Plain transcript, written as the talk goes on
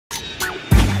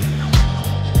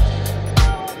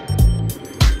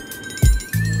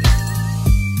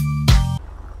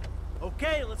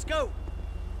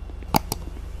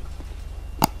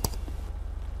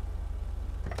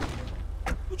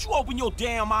Don't you open your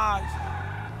damn eyes?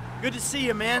 Good to see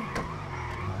you, man.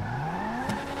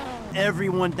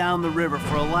 Everyone down the river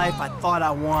for a life I thought I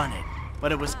wanted,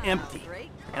 but it was empty.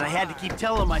 And I had to keep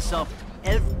telling myself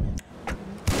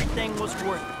everything was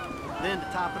worth it. Then to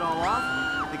top it all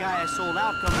off, the guy I sold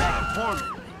out come back and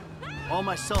tormented me. All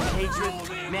my self-hatred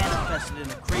manifested in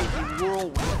a crazy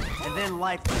whirlwind, and then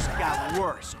life just got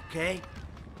worse, okay?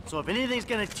 So if anything's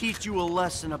gonna teach you a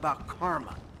lesson about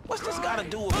karma... What's this gotta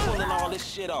do with pulling all this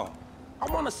shit off? I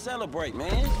wanna celebrate,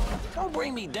 man. Don't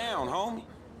bring me down, homie.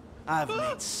 I've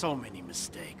made so many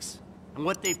mistakes. And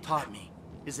what they've taught me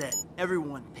is that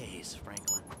everyone pays,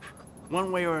 Franklin.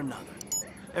 One way or another.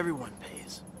 Everyone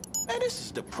pays. Man, this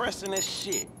is depressing as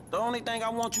shit. The only thing I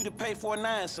want you to pay for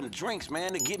now is some drinks,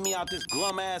 man, to get me out this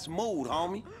glum-ass mood,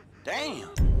 homie. Damn.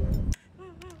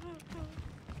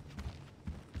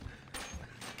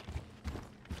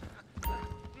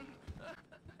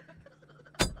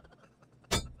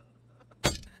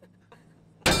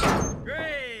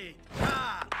 Great!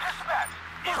 Dispatch,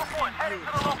 Eagle Point heading to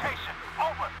the location.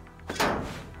 Over.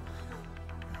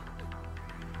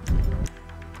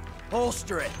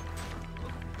 Holster it.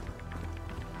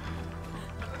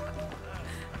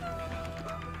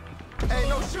 Hey,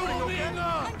 no shooting, okay? I'm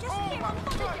just here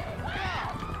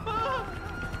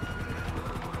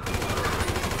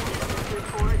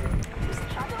for fun.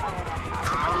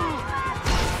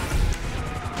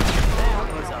 That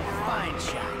was a fine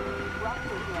shot.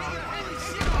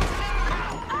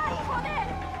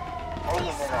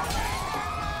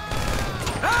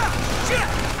 Ah! Shit!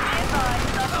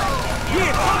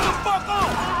 Yeah, come the fuck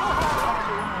on!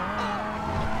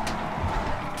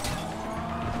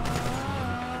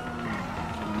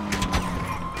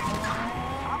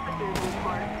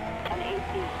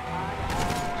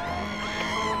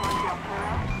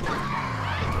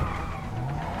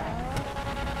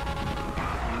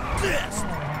 This!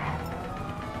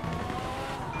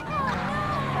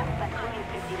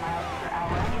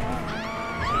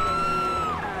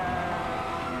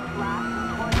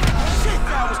 Shit,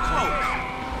 that was close!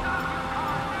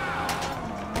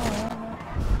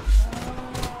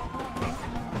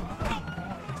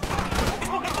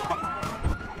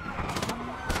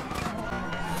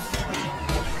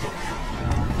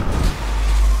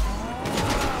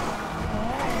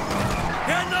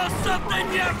 You know something,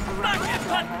 you fucking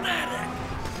pathetic!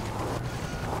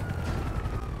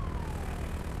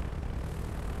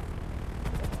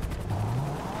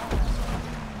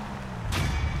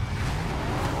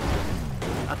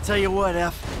 I'll tell you what,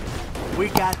 F. We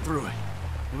got through it.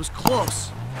 It was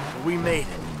close, but we made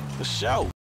it. For sure.